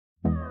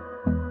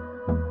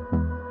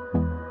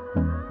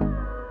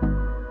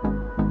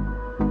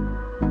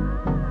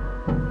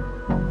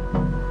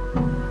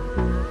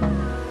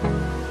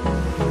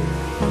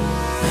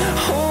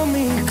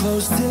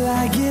close till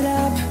I get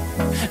up.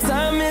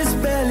 Time is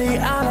barely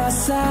on our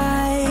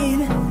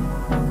side.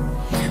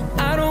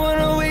 I don't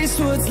wanna waste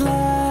what's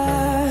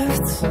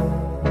left.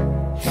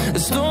 The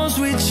storms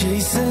we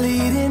chase are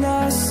leading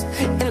us,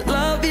 and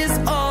love is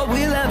all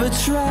we'll ever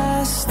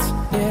trust.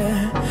 Yeah,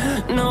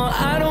 no,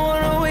 I don't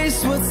wanna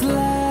waste what's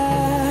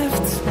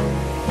left.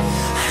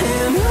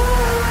 And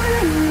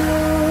on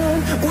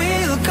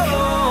we'll go,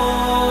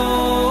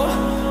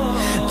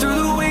 through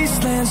the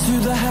wastelands,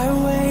 through the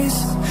highways,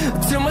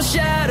 till my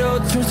shadow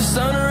turns to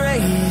sun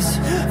rays.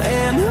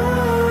 And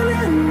on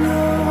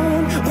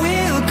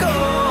we'll go,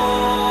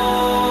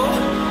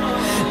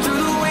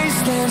 through the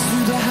wastelands,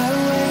 through the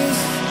highways,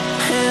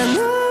 and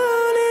on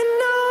we'll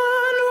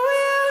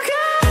go.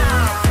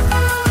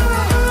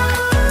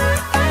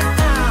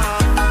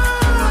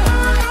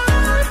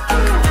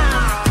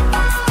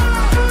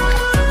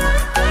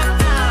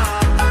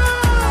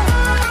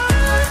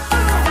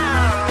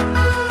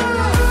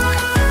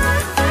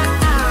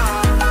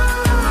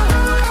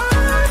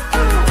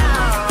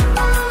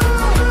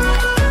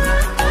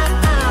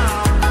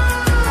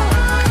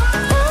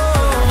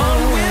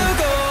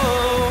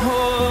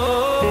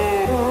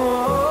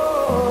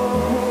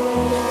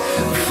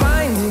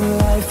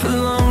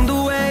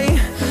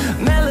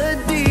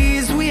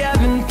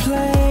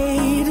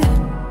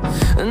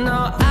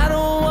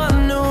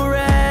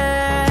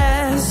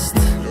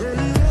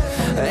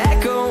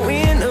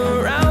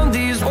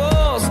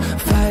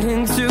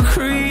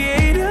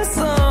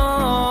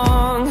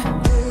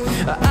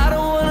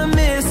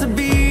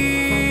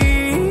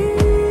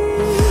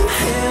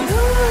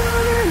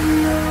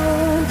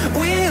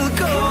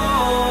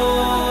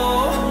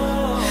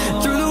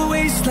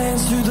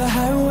 Through the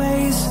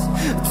highways,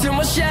 till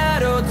my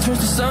shadow turns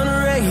to sun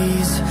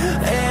rays.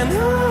 And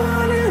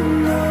on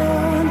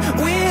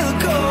we'll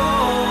go,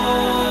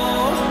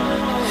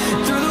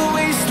 through the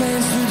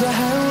wastelands, through the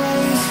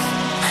highways,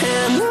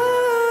 and on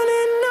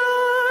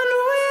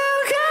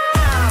we'll go.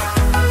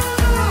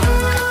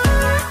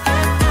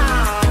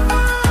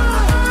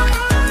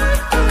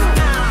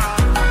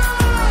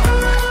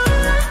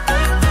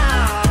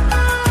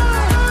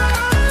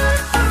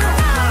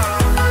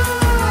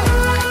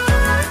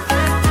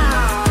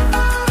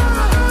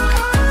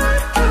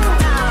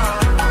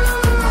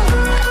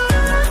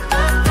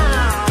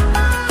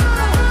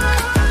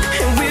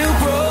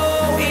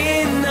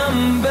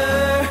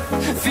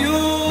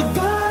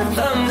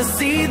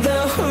 See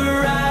the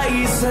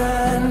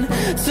horizon,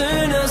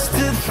 turn us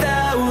to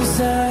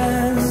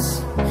thousands,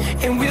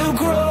 and we'll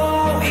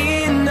grow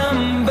in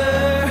number,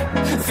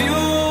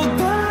 fueled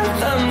by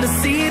them. To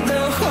see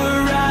the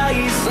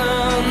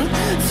horizon,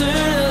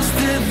 turn us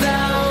to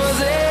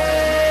thousands,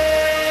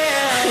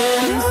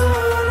 and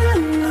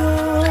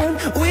on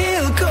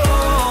we'll go,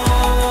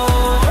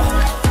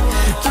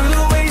 through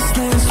the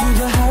wastelands, through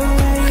the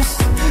highways,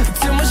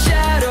 till my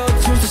shadow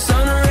turns to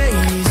sun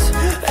rays.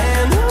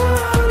 And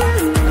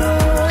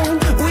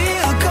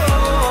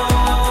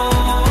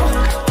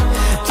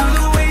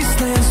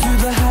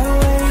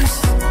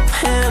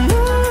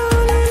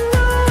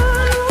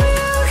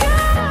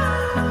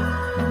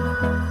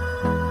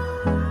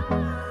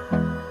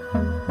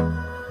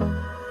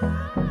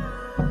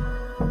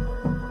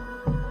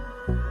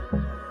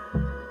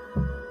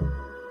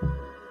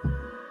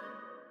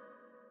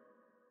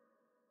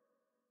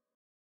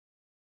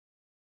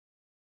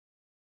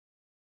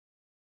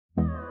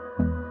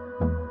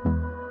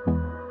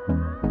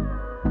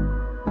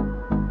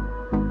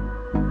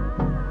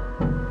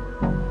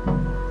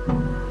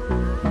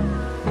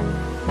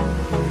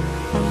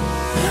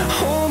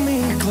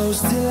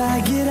close till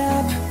I get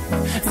up.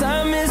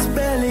 Time is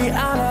barely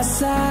on our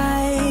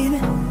side.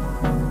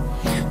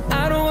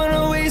 I don't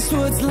wanna waste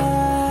what's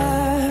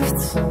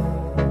left.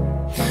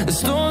 The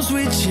storms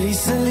we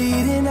chase are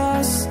leading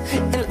us,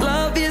 and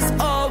love is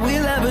all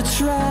we'll ever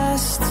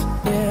trust.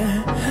 Yeah,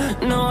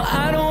 no,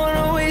 I don't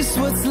wanna waste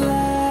what's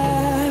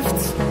left.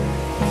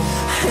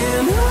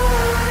 And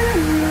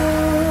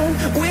on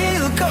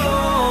we'll go,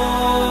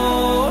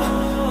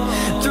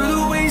 through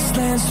the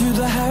wastelands, through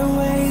the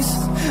highways,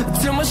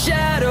 till my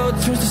shadow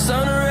turns to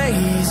sun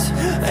rays.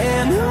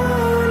 And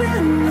on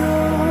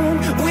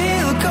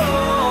we'll go,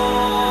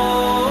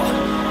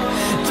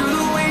 through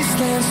the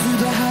wastelands, through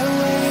the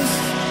highways,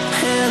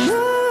 and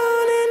on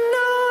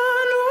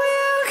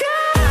we'll go.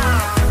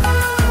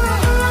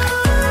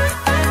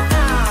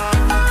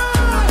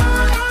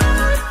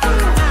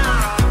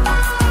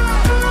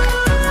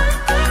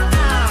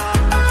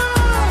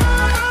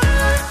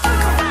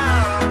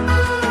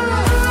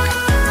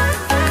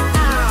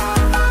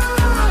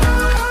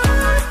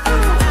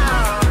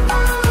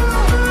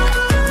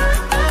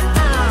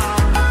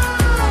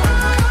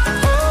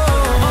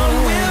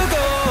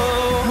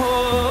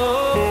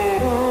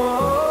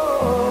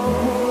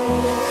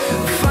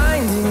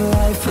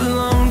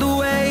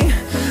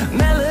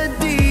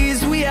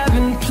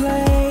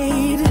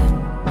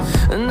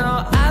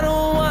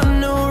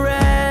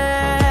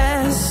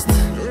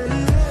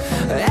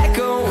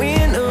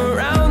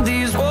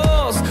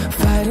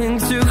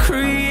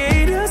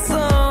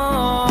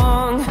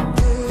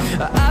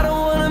 I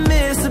don't wanna miss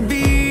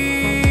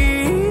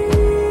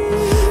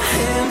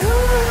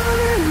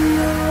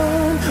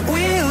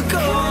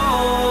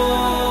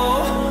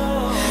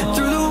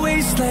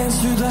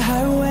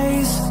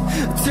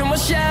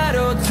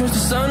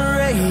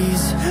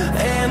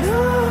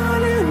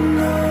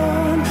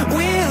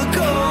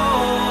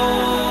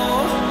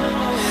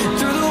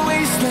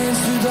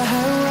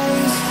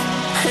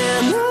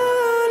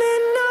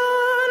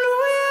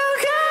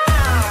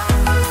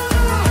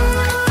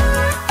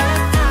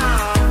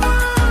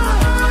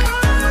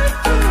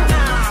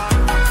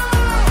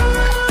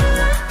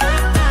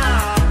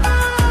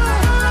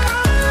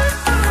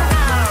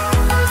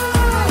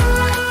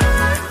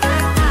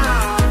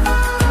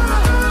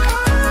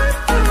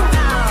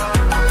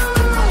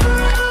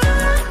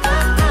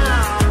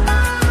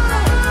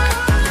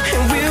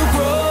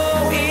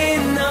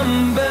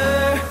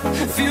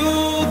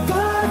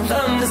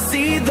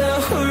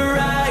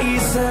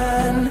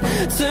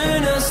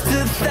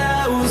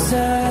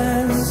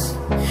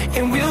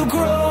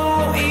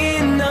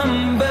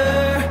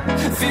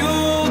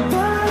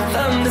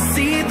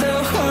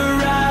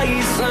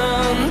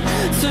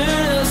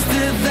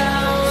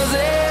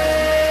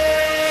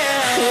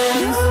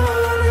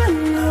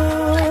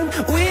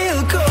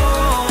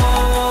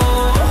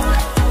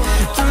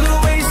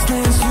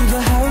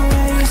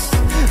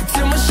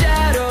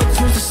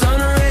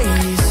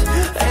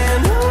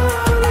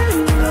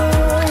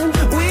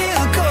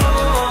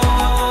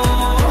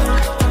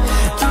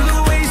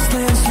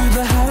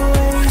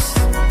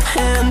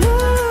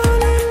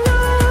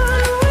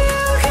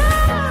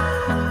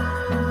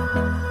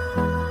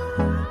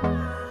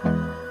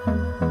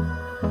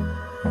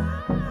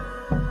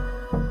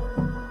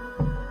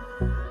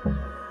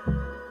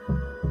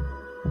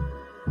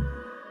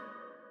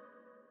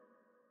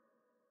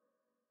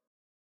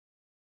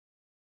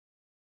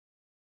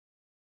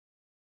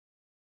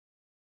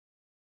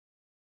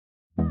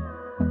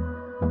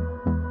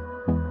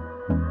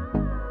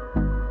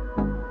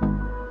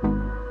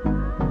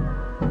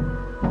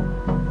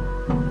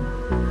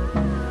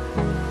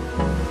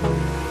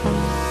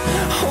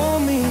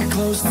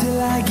close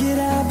till I get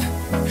up.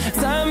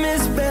 Time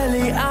is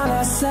barely on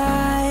our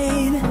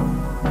side.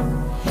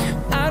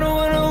 I don't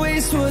wanna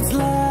waste what's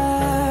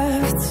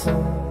left.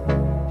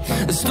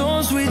 The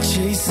storms we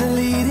chase are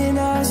leading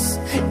us,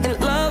 and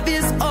love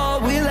is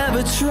all we'll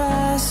ever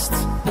trust.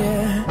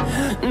 Yeah,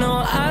 no,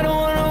 I don't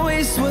wanna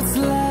waste what's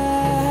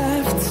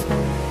left.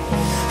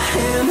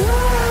 And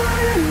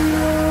on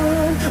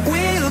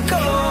we'll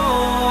go,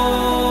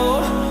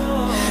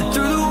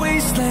 through the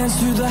wastelands,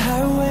 through the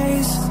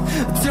highways,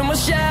 till my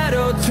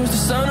shadow turns to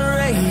sun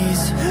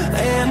rays.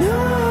 And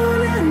on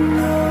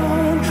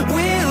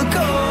we'll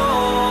go,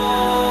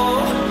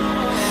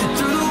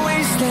 through the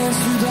wastelands,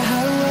 through the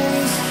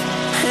highways,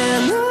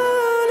 and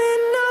on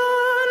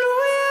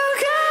we'll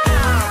go.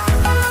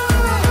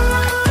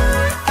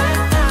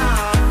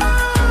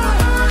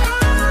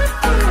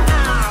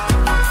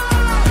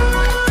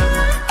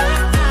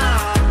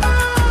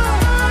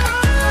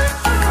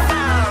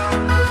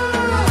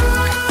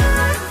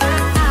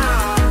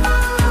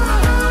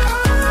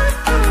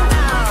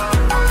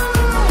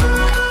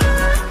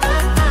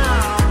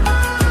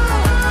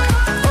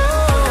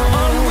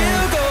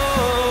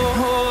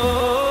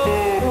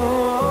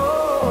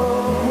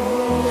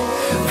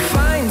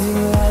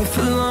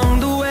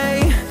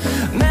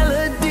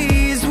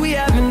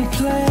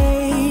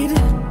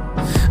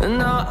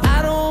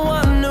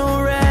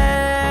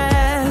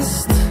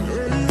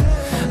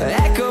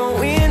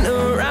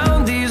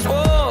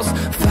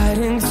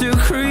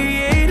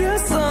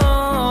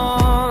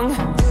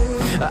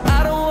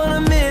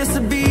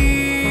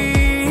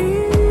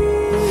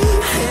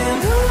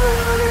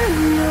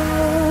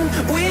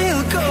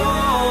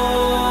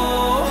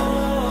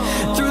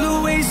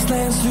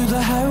 Through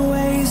the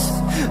highways,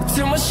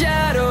 till my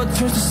shadow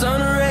turns to sun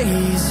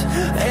rays.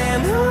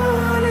 And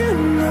on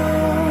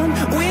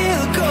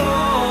we'll go,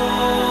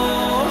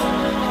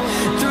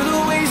 through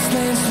the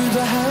wastelands, through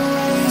the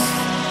highways,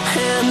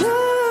 and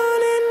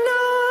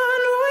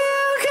on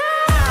we'll go.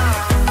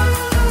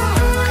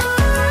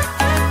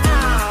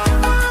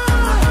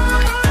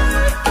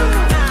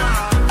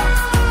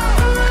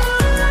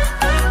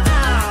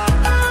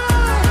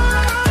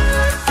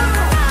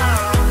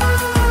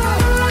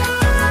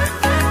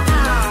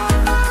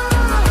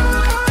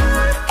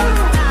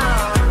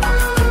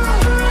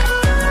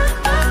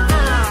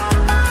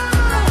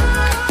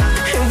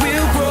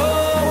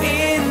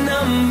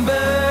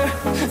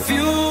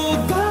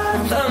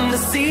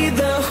 See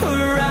the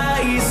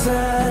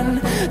horizon,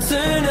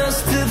 turn us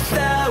to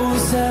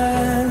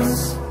thousands,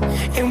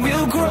 and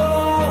we'll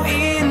grow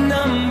in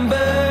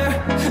number,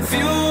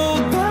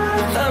 fueled by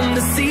them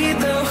to see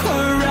the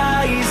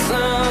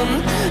horizon,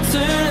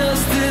 turn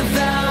us to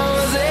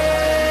thousands.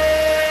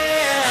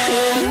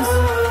 And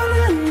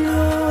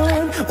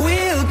on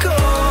we'll go,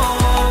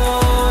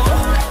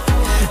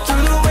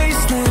 through the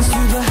wastelands,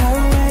 through the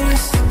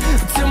highways,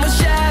 till my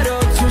shadow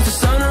turns to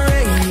sun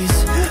rays.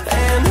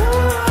 And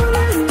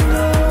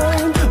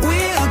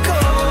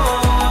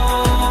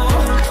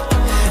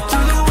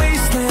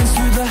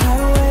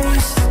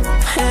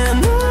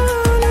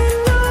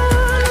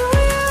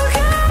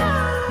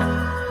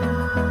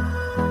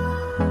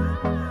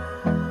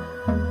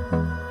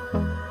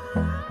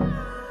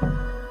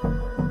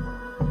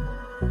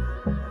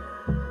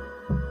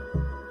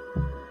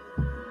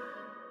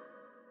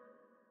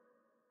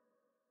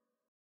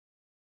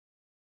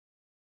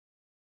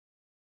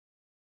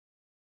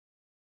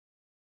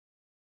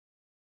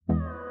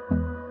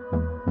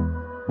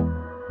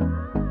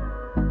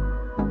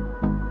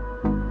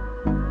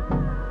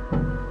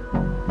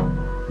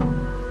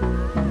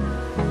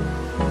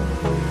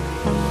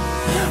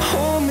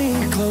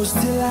close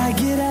till I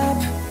get up.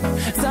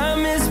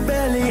 Time is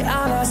barely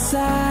on our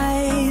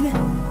side.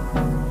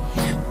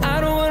 I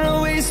don't wanna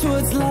waste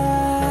what's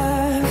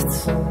left.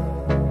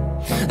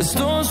 The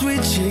storms we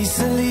chase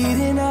are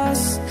leading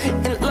us,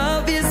 and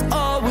love is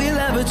all we'll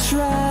ever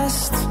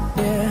trust.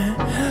 Yeah,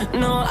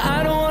 no,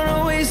 I don't wanna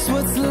waste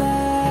what's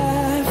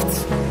left.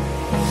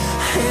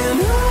 And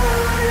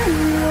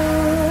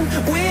on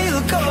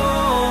we'll go,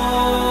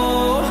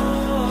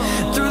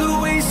 through the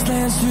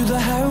wastelands, through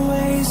the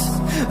highways,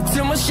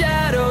 till my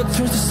shadow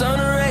turns to sun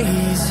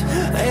rays.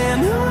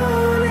 And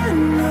on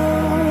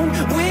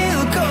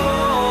we'll go,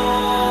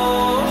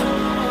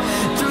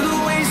 through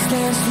the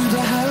wastelands, through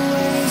the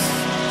highways,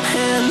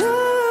 and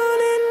on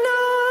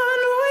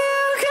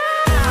we'll go.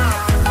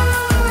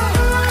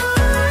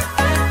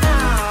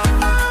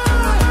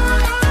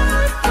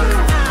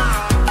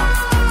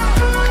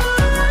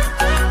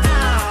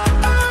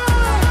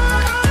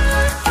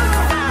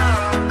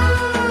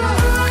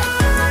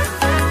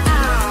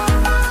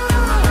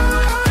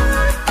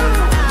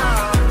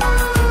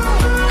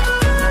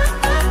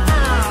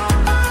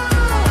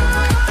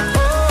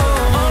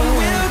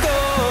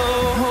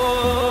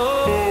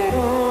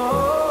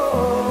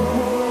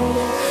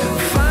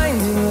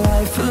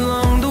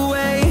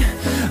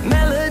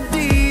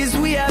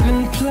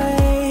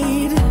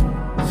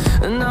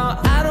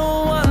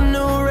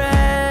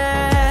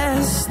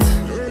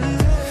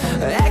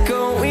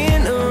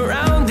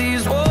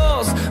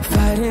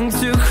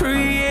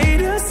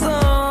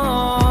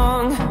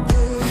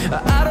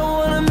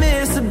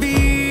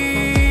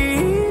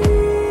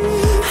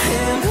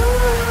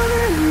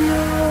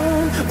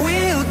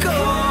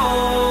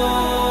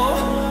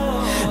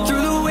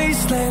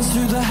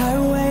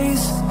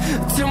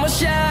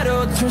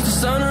 turns to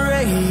sun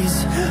rays,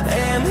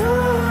 and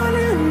on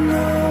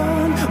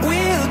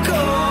we'll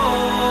go,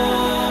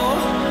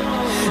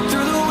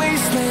 through the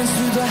wastelands,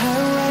 through the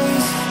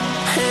highways,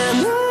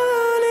 and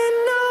on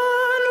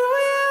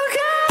we'll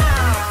go.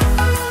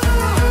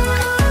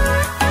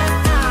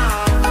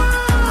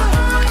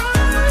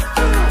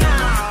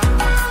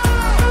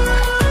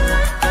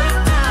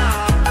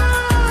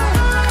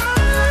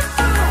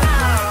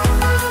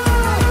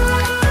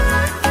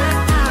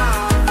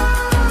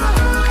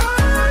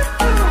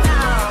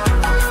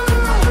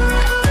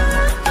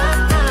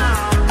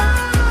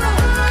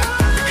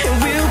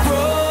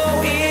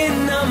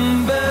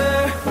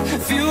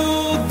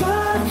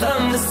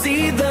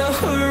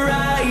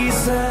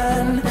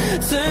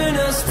 Turn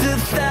us to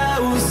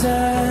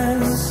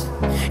thousands,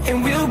 and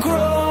we'll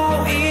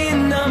grow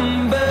in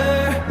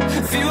number,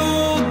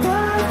 fueled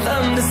by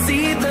them to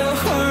see the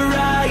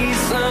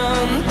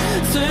horizon.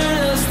 Turn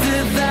us to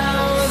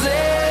thousands,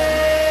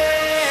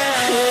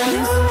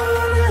 and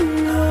on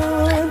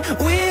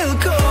we'll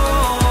go,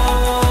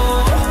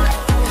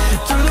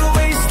 through the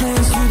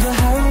wastelands, through the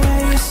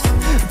highways,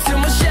 till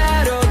my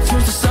shadow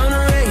turns to sun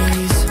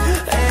rays,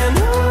 and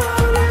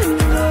on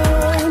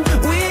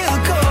we'll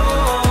go,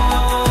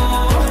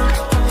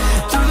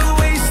 through the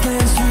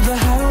wastelands, through the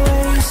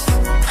highways,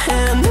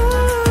 and on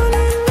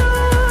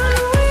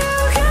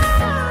we'll go.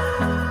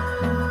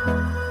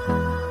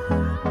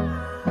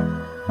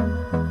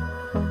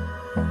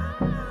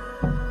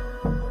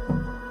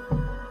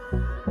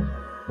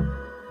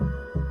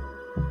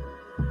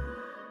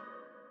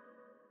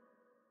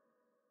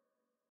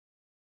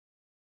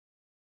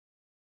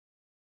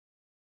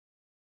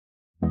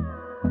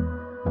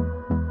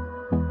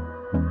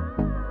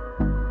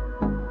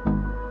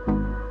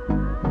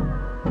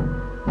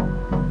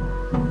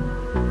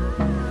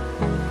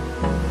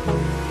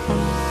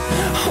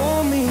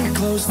 Hold me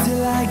close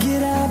till I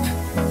get up.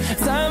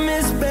 Time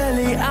is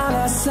barely on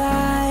our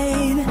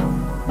side.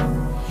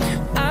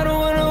 I don't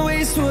wanna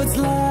waste what's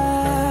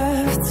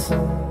left.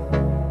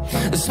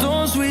 The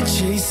storms we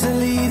chase are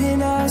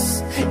leading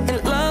us,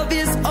 and love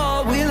is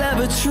all we'll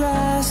ever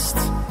trust.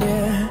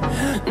 Yeah,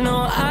 no,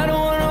 I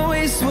don't wanna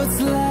waste what's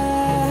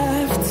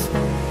left.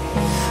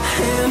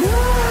 And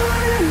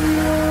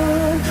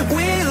on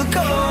we'll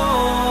go,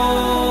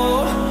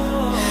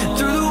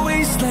 through the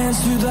wastelands,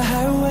 through the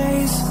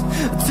highways,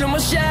 till my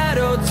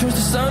shadow turns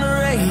to sun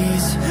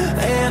rays,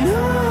 and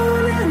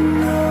on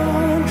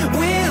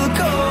we'll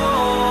go,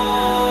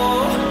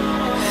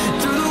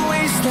 through the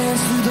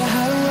wastelands, through the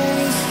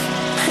highways,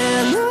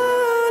 and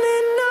on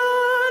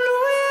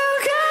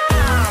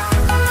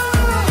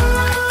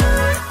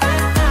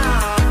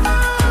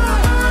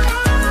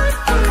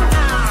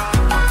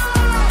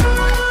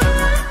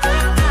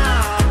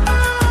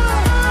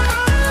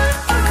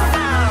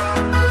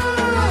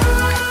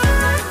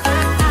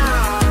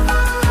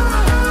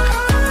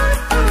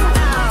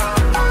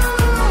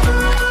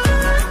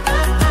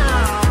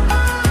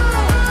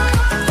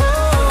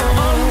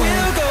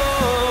we'll go.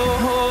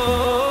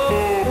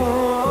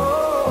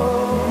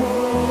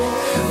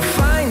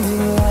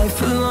 Finding life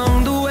along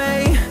the way,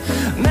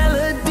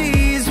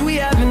 melodies we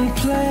haven't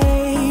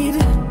played.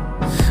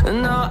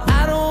 No,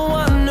 I don't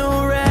want no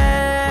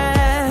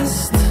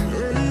rest.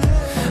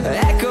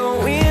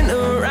 Echoing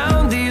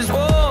around these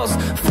walls,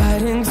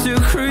 fighting to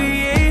create